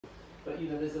but you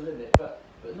know, there's a limit. But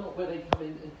not where they come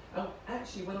in. And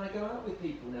actually, when I go out with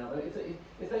people now, though,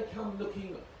 if they come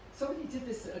looking, somebody did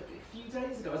this a few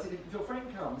days ago. I said, if your friend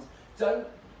comes, don't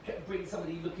bring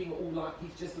somebody looking all like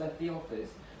he's just left the office.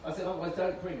 I said, otherwise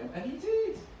don't bring him. And he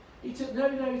did. He took no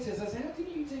notice. I said, how can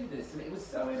you do this? And it was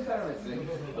so embarrassing.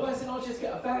 But I said, I'll just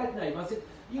get a bad name. I said,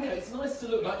 you know, it's nice to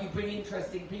look like you bring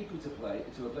interesting people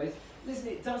to a place. Listen,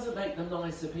 it doesn't make them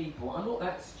nicer people. I'm not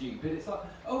that stupid. It's like,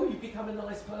 oh, you've become a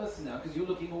nice person now because you're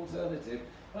looking alternative.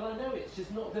 But I know it's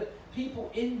just not that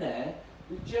people in there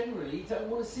who generally don't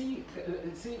want to see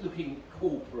it looking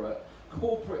corporate.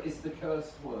 Corporate is the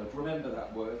cursed word. Remember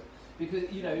that word.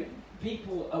 Because, you know,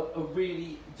 people are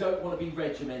really don't want to be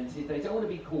regimented. They don't want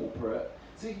to be corporate.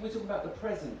 So we're talking about the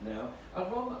present now.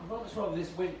 I'd much rather this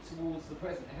went towards the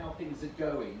present, how things are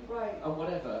going, right, and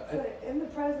whatever. So in the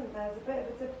present, there's a bit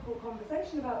of a difficult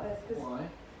conversation about this. Why?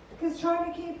 Because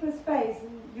trying to keep a space,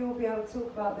 and you'll be able to talk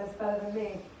about this better than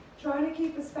me, trying to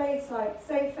keep a space like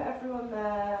safe for everyone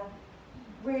there,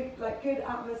 really, like good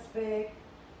atmosphere,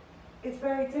 it's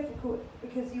very difficult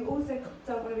because you also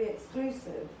don't want to be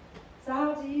exclusive. So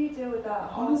how do you deal with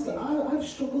that? Honestly, I've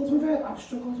struggled with it. I've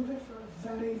struggled with it for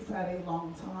a very, very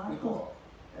long time.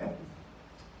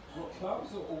 What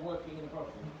clubs or working in a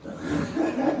brothel?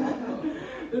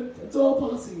 It's all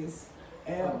policies.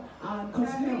 And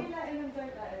because you know,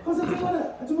 because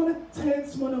I don't want to turn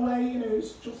someone away, you know,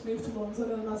 who's just moved to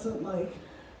London and hasn't like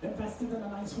invested in a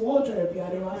nice wardrobe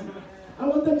yet. Anyway, I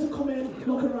want them to come in,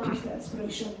 look around, get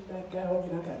inspiration, then go,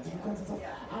 you know, get different kinds of stuff.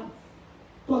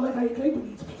 But like I agree, we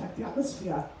need to protect the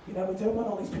atmosphere. You know, we don't want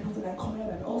all these people to then come in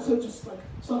and also just like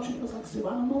start treating us like zoo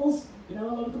animals. You know,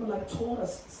 a lot of them are like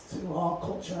tourists to our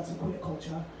culture, to queer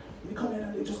culture. They come in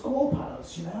and they just go up at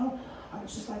us, you know? And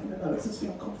it's just like, you know, it makes us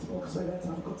feel uncomfortable because we're there to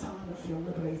have a good time and feel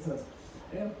liberated.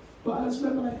 But I just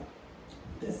remember like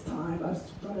this time, I was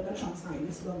running a trans night in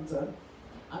East London,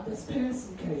 and this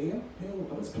person came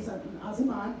who was presenting as a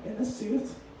man in a suit,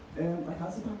 like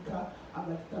as a banker, and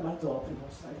like they're my door people,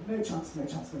 just like no chance, no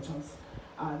chance, no chance.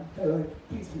 And they were like,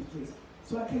 please, please, please.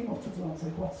 So I came up to them and was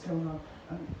like, what's going on?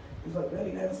 And he was like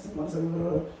really nervous and I was like,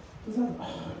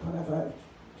 whatever,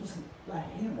 just let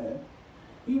him in.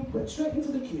 He went straight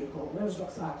into the cubicle, where his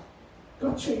rucksack,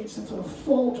 got changed into a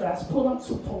full dress, pulled on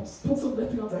some pumps, put some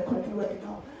lipping on there quick and working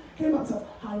out. Came out and said,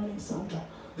 hi, my name's Sandra.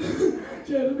 Do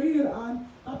you know what I mean? And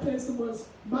that person was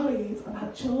married and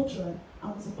had children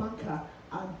and was a banker,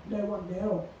 and no one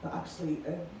knew that actually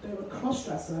they were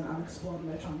cross-dressing and exploring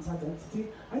their trans identity.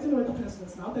 I don't know where the person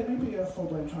is now. They may be a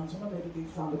full-blown trans woman, maybe they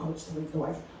found the courage to leave the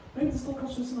wife. Maybe they're still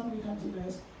cross-dressing on the weekend, who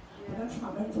knows? But then from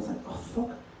that moment I was like, oh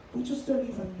fuck, we just don't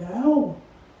even know.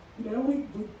 You know,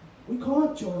 we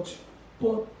can't judge.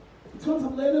 But it's because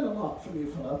I'm learning a lot from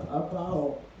you, Philip,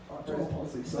 about door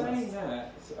policy. Saying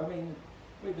that, I mean,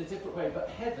 in a different way, but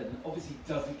heaven obviously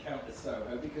doesn't count as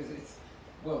Soho because it's,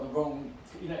 well, the wrong,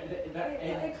 you know,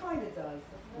 it kind of does.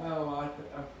 Well,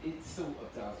 it sort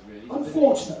of does, really.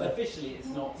 Unfortunately. Officially, it's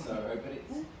not Soho, but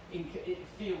it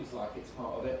feels like it's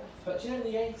part of it. But you know, in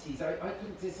the 80s, I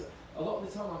couldn't a lot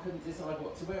of the time I couldn't decide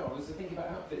what to wear. I was thinking about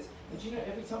outfits. And do you know,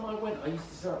 every time I went, I used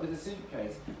to start with a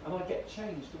suitcase, and I'd get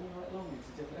changed all night long into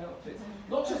different outfits.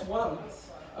 Not just once,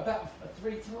 about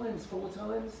 3 times, 4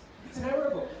 times.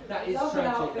 Terrible. That is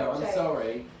tragic, though. I'm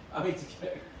sorry. I mean,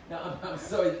 I'm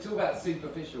sorry to talk about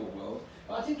superficial world,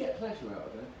 but I did get pleasure out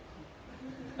of it.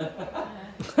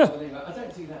 I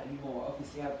don't do that anymore.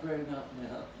 Obviously, I've grown up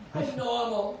now. I'm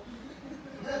normal.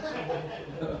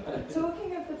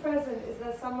 Talking of the present, is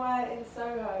there somewhere in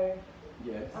Soho,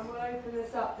 yes, and we'll open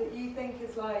this up, that you think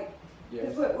is like, yes,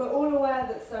 because we're all aware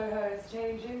that Soho is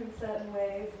changing in certain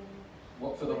ways, and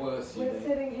what for the worse, you we're mean?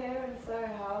 sitting here in Soho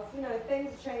House, you know,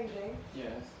 things are changing.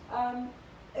 Yes.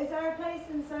 Is there a place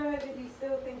in Soho that you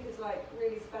still think is like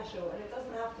really special, and it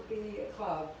doesn't have to be a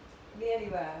club, it can be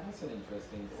anywhere? That's an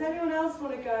interesting Does anyone else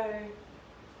want to go?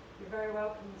 You're very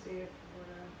welcome to.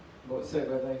 What, so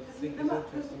where they think is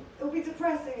interesting? It'll be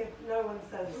depressing if no one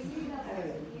says You love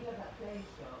anything. that play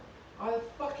shop. I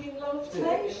fucking loved it.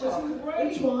 Play It shop? was great.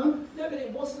 Which one? No, but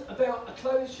it wasn't about a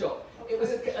clothes shop. It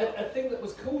was a thing that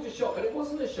was called a shop, but it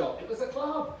wasn't a shop. It was a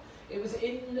club. It was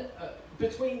in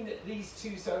between these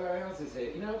two Soho houses here.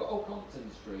 You know, I've got Old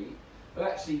Compton Street, but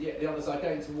actually the other side,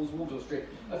 going towards Waldorf Street.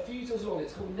 A few doors on,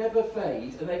 it's called Never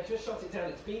Fade, and they've just shut it down.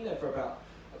 It's been there for about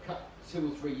 2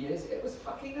 or 3 years. It was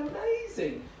fucking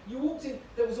amazing. You walked in,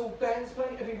 there was all bands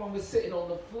playing, everyone was sitting on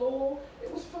the floor.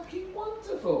 It was fucking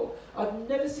wonderful. I've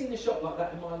never seen a shop like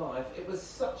that in my life. It was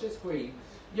such a scream.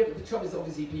 Yeah, but the trouble is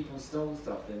obviously people stole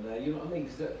stuff in there, you know what I mean?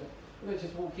 Because they're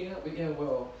just walking out, but yeah,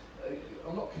 well,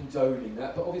 I'm not condoning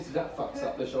that, but obviously that fucks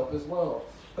up the shop as well.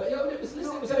 But yeah, it was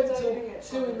open till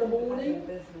 2 in the morning.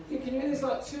 You can hear this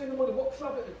like 2 in the morning. What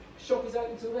shop is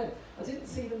open till then? I didn't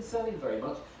see them selling very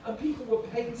much, and people were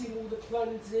painting all the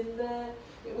clothes in there.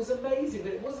 It was amazing,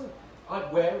 but it wasn't.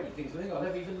 I'd wear anything, so I think I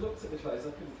never even looked at the clothes.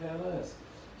 I couldn't care less.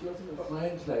 Do you want to got my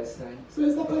own clothes, thanks? So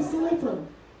is that place still open?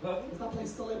 Huh? Is that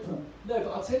place still open? No,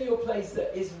 but I'll tell you a place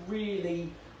that is really.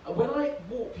 When I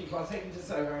walk people, I take them to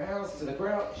Soho House, to the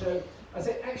Groucho. I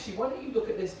say, actually, why don't you look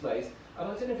at this place? And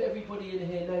I don't know if everybody in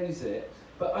here knows it,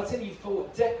 but I tell you, for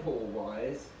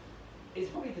decor-wise, it's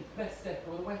probably the best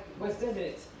decor in the West End.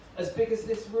 It's as big as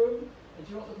this room. And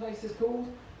do you know what the place is called?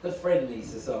 The Friendly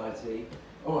Society.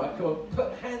 All right, come on,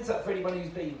 put hands up for anyone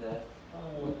who's been there.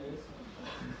 Oh, it is.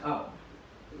 Oh.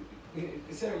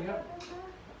 Sarah, you have...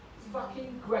 It's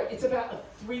fucking great. It's about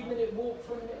a 3-minute walk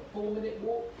from it, 4-minute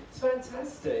walk. It's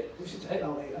fantastic. We should check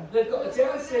that later. They've got a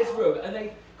downstairs room, and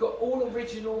they've got all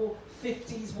original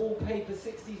 50s wallpaper,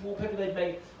 60s wallpaper. They've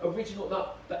made original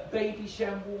like baby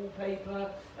sham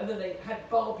wallpaper, and then they had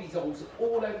Barbie dolls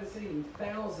all over the ceiling,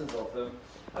 thousands of them.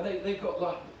 And they've got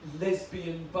like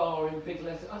lesbian bar in big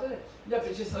letters. I don't know. No, but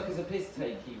it's just like as a piss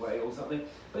takey way or something.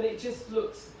 But it just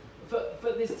looks,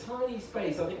 for this tiny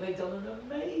space, I think they've done an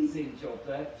amazing job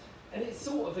there. And it's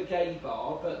sort of a gay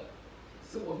bar, but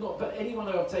sort of not. But anyone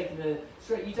who I've taken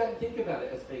straight, you don't think about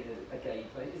it as being a gay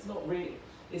place. It's not really.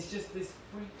 It's just this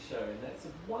freak show, and that's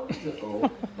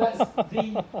wonderful. That's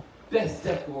the best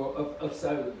decor of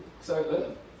Soho.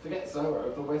 Forget Soho,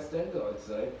 of the West End, I'd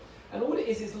say. And all it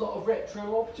is a lot of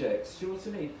retro objects. Do you know what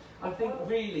I mean? I think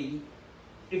really,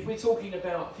 if we're talking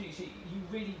about future, you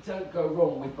really don't go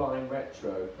wrong with buying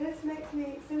retro. This makes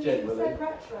me, since Generally. you said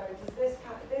retro, does this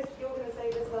you're going to say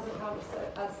this doesn't count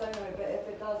as Soho, but if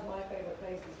it does, my favourite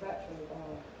place is retro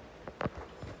bar.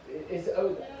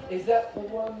 Is that the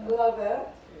one? Love it.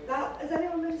 Has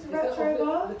anyone been to retro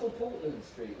bar? Little Portland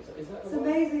Street. Is that the It's one?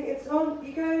 amazing. It's on.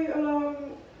 You go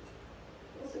along.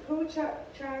 What's it called?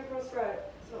 Charing Cross Road.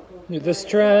 It's not called. Yeah, the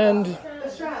Strand. The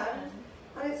Strand,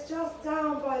 and it's just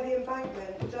down by the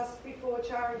embankment, just before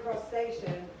Charing Cross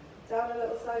Station, down a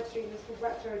little side street. And it's called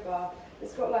Retro Bar.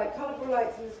 It's got like colourful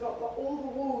lights, and it's got like, all the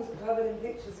walls are covered in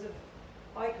pictures of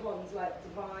icons like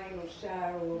Divine or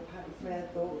Cher or Patti Smith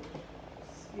or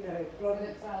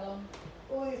Blonde. Sallon.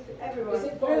 All these, everyone. Is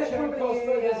it by Charing Cross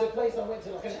Road? There's a place I went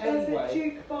to, like an alleyway. There's a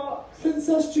jukebox.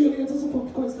 Princess Julia does a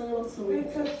pub quiz there once a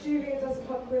week. Princess Julia does a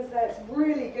pub quiz there. It's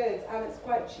really good, and it's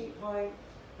quite cheap pint.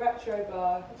 Retro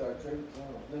bar. I don't drink.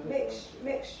 No, never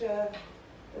Mixture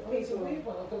of It's a people. weird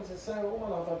one. I've gone to Soho all my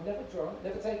life. I've never drunk,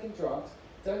 never taken drugs,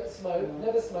 don't smoke,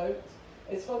 never smoked.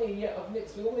 It's funny, yet I've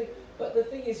mixed with all the... But the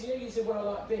thing is, you said where I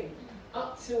like being.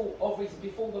 Up till, obviously,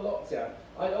 before the lockdown,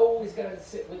 I'd always go and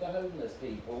sit with the homeless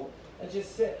people and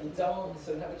just sit and dance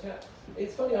and have a chat.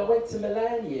 It's funny, I went to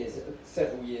Milan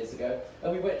several years ago,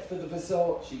 and we went for the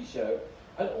Versace show,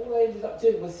 and all I ended up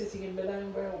doing was sitting in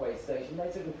Milan railway station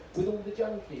later with all the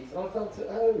junkies, and I felt at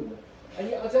home. And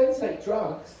yet I don't take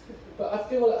drugs, but I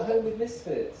feel at home with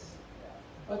misfits.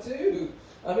 I do.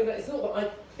 I mean, it's not that I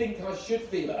think I should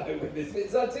feel at home with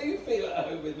misfits, I do feel at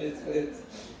home with misfits.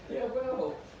 Yeah,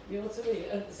 well, you know what I mean?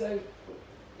 And so,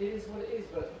 it is what it is,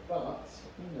 but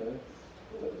you know,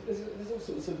 there's all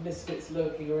sorts of misfits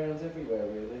lurking around everywhere,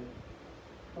 really.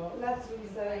 That's what you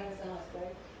say.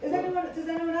 Does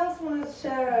anyone else want to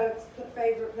share a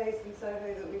favourite place in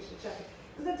Soho that we should check?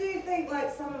 Because I do think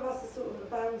like some of us are sort of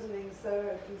abandoning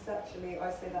Soho conceptually.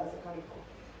 I say that as a kind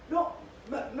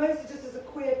of mostly just as a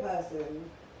queer person.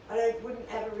 I wouldn't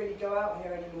ever really go out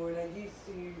here anymore, and I used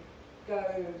to go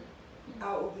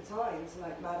out all the time to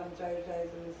like Madame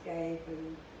Jojo's and Escape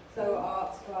and Soho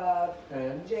Arts Club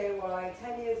and JY.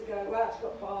 10 years ago, well, I actually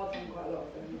got barred from quite a lot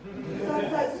of them.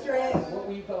 Sunset Strip. What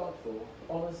were you barred for,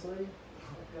 honestly?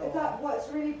 Is that what's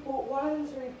really one of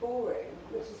them's really boring,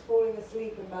 which is falling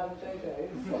asleep in Madame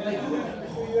Jojo's.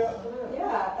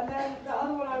 Yeah, and then the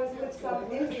other one I was with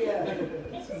some idiot.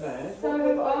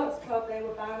 Soho Arts Club, they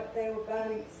were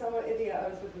burning, some idiot I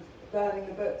was with was burning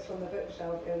the books from the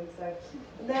bookshelf in, so.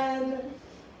 And then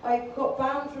I got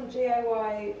banned from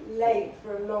GOY late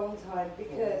for a long time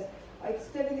because I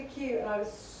stood in the queue and I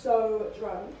was so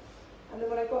drunk. And then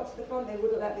when I got to the front, they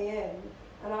wouldn't let me in.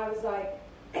 And I was like,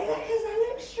 is that because I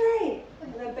look straight?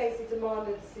 And then basically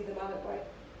demanded to see the manager. I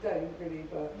don't really,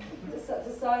 but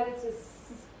decided to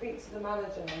speak to the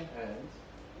manager. And?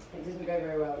 It didn't go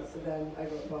very well, so then I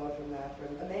got barred from there.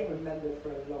 And they remembered for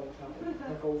a long time.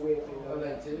 Like all weirdly long. Oh,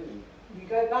 they do. You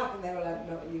go back and they were like,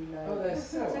 not you know. Oh, they're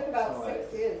so It took about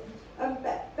excited. 6 years.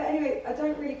 But anyway, I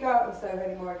don't really go out in Soho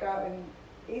anymore. I go out in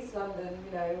East London,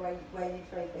 you know, where you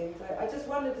trade things. I just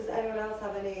wondered, does anyone else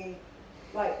have any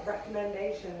like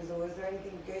recommendations, or is there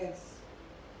anything good?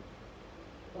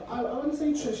 I went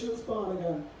want to say Trisha's bar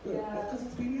again. Yeah. Because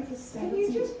it's been here for 70. Can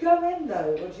you just go in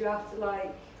though, or do you have to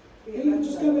like? Be You can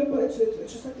just go in, but it's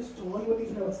just like this door. You wouldn't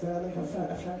even know it's there. Like a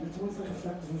friend. It's always like a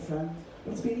friend of a friend.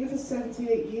 But it's been here for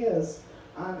 78 years,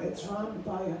 and it's run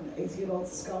by an 80-year-old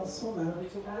Scouse woman.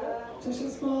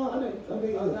 Trisha's bar. I love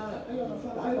it.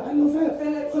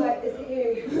 Philip's like, is it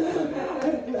you?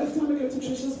 Every time I go to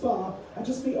Trisha's bar, I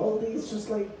just meet all these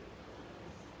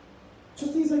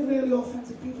just these like really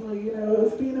authentic people who, you know,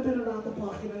 have been a bit around the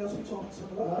block, you know, you'll be talking to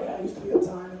them like, oh yeah, I used to be a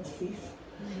diamond thief.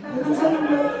 Just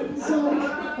like, so,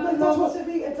 like, that's what to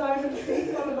be a diamond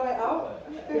thief on a night out.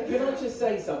 Can I just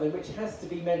say something which has to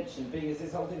be mentioned, being as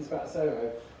this whole thing's about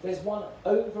Soho? There's one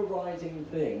overriding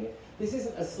thing. This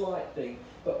isn't a slight thing,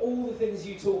 but all the things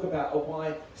you talk about are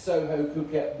why Soho could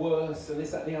get worse and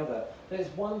this, that and the other. There's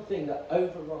one thing that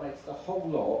overrides the whole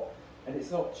lot, and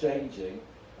it's not changing.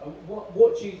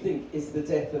 What do you think is the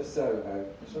death of Soho?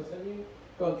 Shall I tell you?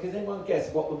 Go on, can anyone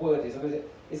guess what the word is?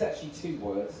 It's actually two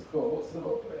words. Go on, what's the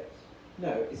word?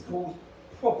 No, it's called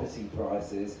property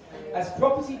prices. As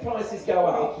property prices go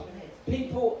up,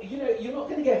 people, you know, you're not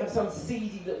going to have some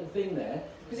seedy little thing there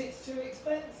because it's too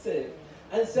expensive.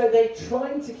 And so they're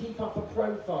trying to keep up a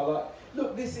profile like,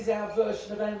 look, this is our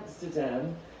version of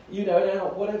Amsterdam, you know, and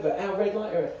our red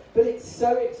light area. But it's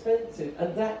so expensive,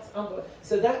 and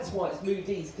so that's why it's moved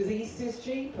east, because east is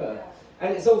cheaper. Yeah.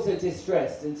 And it's also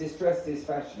distressed, and distressed is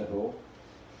fashionable.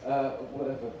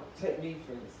 Whatever. Take me,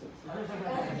 for instance.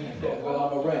 Yeah, well,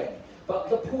 I'm a wreck. But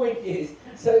the point is,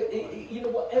 so, you know,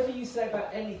 whatever you say about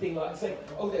anything, like saying,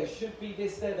 oh, there should be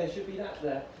this there, there should be that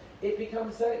there, it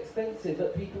becomes so expensive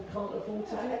that people can't afford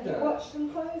to do And that. you watch them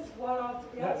close one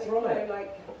after the other. That's right. You know,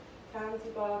 like Candy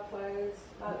Bar closed,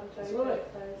 Madame That's Jojo's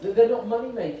right. closed. They're not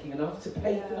money making enough to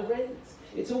pay for the rent.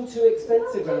 It's all too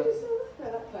expensive. Madame Jojo's still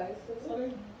there, that closed, wasn't Sorry?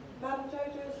 it? Madame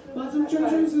Jojo's still Madame there,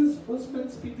 that Jojo's was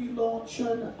meant to be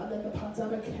relaunching, and then the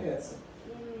pandemic hit. closed.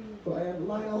 But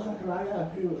Lyle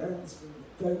Hakaraya, who owns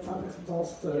the Fabrics and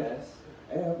Dalston, Yes.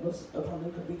 was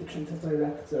apparently going to be the creative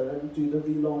director and do the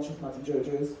relaunch of Madame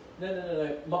Jojo's.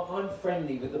 No. I'm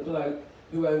friendly with the bloke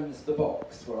who owns the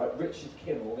box, right? Richard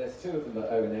Kimmel. There's two of them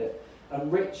that own it.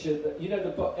 And Richard, you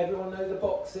know everyone know the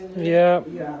box in here?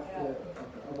 Yeah.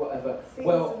 Whatever. Seen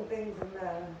Well, some things in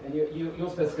there. and you're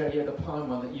supposed to go, yeah, the pine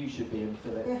one that you should be in,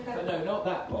 Philip. But no, not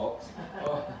that box.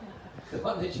 The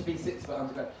one that should be 6 foot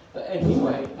underground. But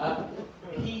anyway,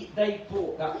 they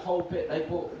bought that whole bit. They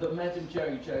bought the Madame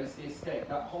Jojo's, the Escape,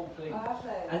 that whole thing. Oh, have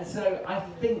they? And so I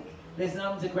think there's an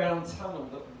underground tunnel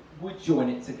that would join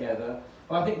it together.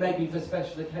 But I think maybe for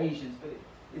special occasions, but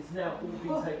it's now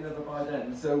all been taken over by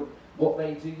them. So what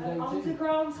they do, they An do.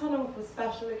 underground tunnel for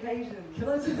special occasions. Can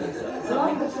I do this?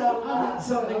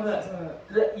 Something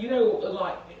that you know,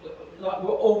 like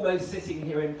we're almost sitting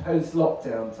here in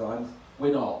post-lockdown times.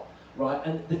 We're not, right?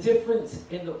 And the difference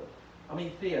I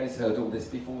mean, Theo's heard all this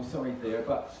before. Sorry, Theo,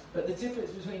 but the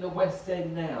difference between the West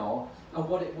End now and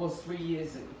what it was 3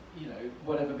 years ago, you know,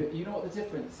 whatever. But you know what the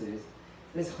difference is?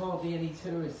 There's hardly any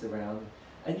tourists around,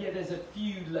 and yet there's a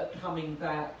few coming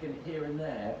back and here and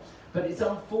there. But it's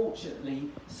unfortunately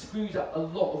screwed up a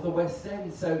lot of the West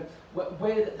End. So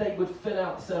where they would fill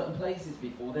out certain places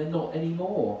before, they're not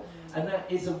anymore. And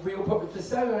that is a real problem. For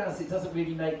Soho House, it doesn't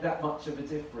really make that much of a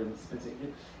difference,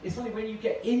 particularly. It's funny, when you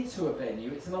get into a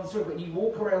venue, it's another story, but when you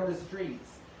walk around the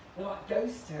streets, they're like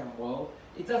ghost town world.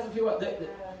 It doesn't feel like that.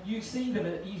 You see them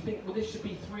and you think, well, this should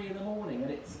be 3 in the morning,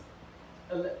 and it's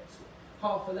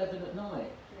 11:30 at night.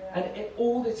 And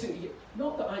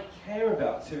not that I care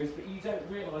about tourists, but you don't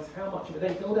realise how much of it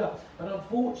they filled up. And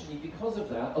unfortunately, because of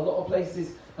that, a lot of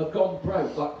places have gone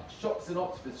broke, like shops in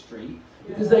Oxford Street,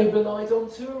 because they relied on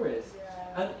tourists.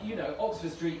 And you know,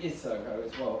 Oxford Street is Soho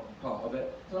as well, part of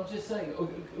it. So I'm just saying,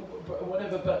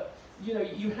 whatever. But you know,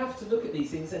 you have to look at these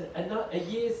things, and a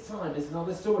year's time is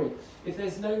another story. If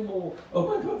there's no more, oh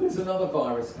my God, there's another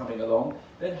virus coming along,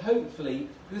 then hopefully,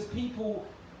 because people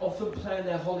often plan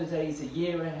their holidays a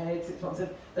year ahead, 6 months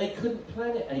ahead. They couldn't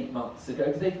plan it 8 months ago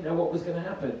because they didn't know what was going to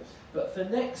happen. But for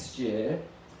next year,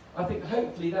 I think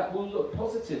hopefully that will look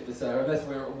positive for Soho, unless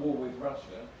we're at war with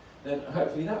Russia, then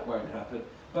hopefully that won't happen.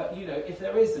 But you know, if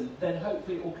there isn't, then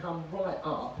hopefully it will come right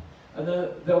up, and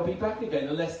they'll be back again,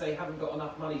 unless they haven't got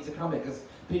enough money to come in, because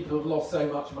people have lost so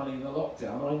much money in the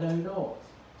lockdown, I know not.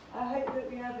 I hope that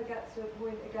we never get to a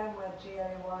point again where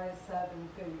GAY is serving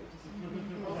food.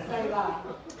 I'll say that.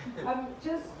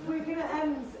 We're going to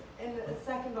end in a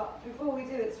second, but before we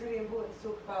do, it's really important to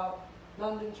talk about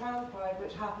London Trans Pride,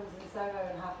 which happens in Soho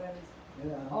and happens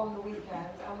on the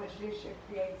weekend, and which Lucia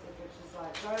created, which is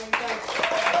like very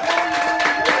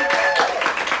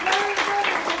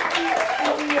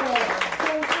every year.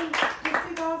 So since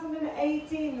 2008,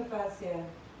 the first year?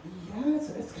 Yeah,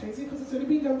 it's crazy because it's only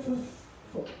been going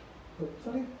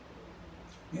sorry.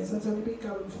 Yeah, so it's only been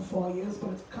going for 4 years,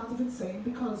 but it's kind of insane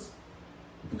because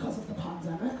of the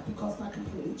pandemic, because that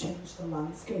completely changed the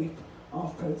landscape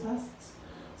of protests.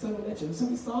 So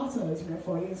we started,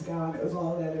 4 years ago, and it was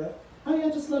all really like, oh yeah,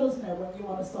 just let us know when you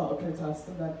want to start a protest,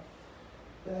 and then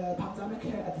the pandemic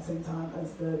hit at the same time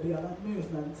as the BLM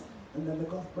movement, and then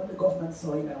when the government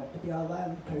saw, the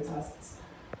BLM protests,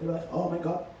 they were like, oh my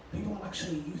god, people are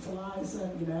actually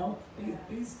utilising,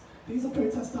 these are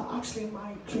protests that actually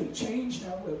might create change.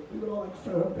 We were all like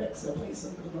throwing bricks at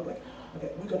places because we were like,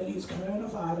 okay, we're going to use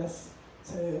coronavirus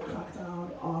to crack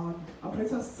down on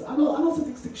protests, and also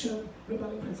the Extinction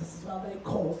Rebellion protests as well. They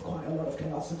caused quite a lot of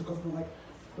chaos, so the government like,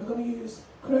 we're going to use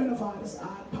coronavirus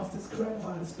and pass this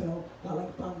coronavirus bill that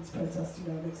like bans protests,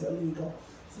 makes it illegal.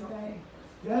 So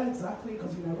yeah, exactly,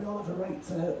 because we all have a right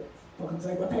to fucking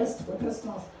say we're pissed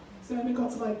off. So then we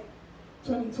got to like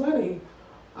 2020,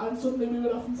 and suddenly we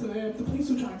were having to, the police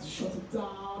were trying to shut it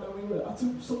down, and we were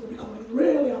suddenly becoming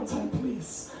really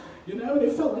anti-police. And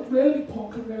it felt like really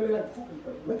punk and really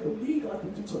like illegal, like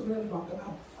we've done something really wrong, and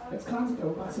now it's kind of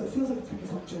going back, so it feels like it's been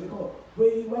fun chilly. But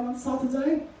we went on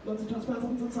Saturday, London Transparent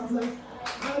happened on Saturday,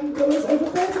 and there was over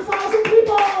 30,000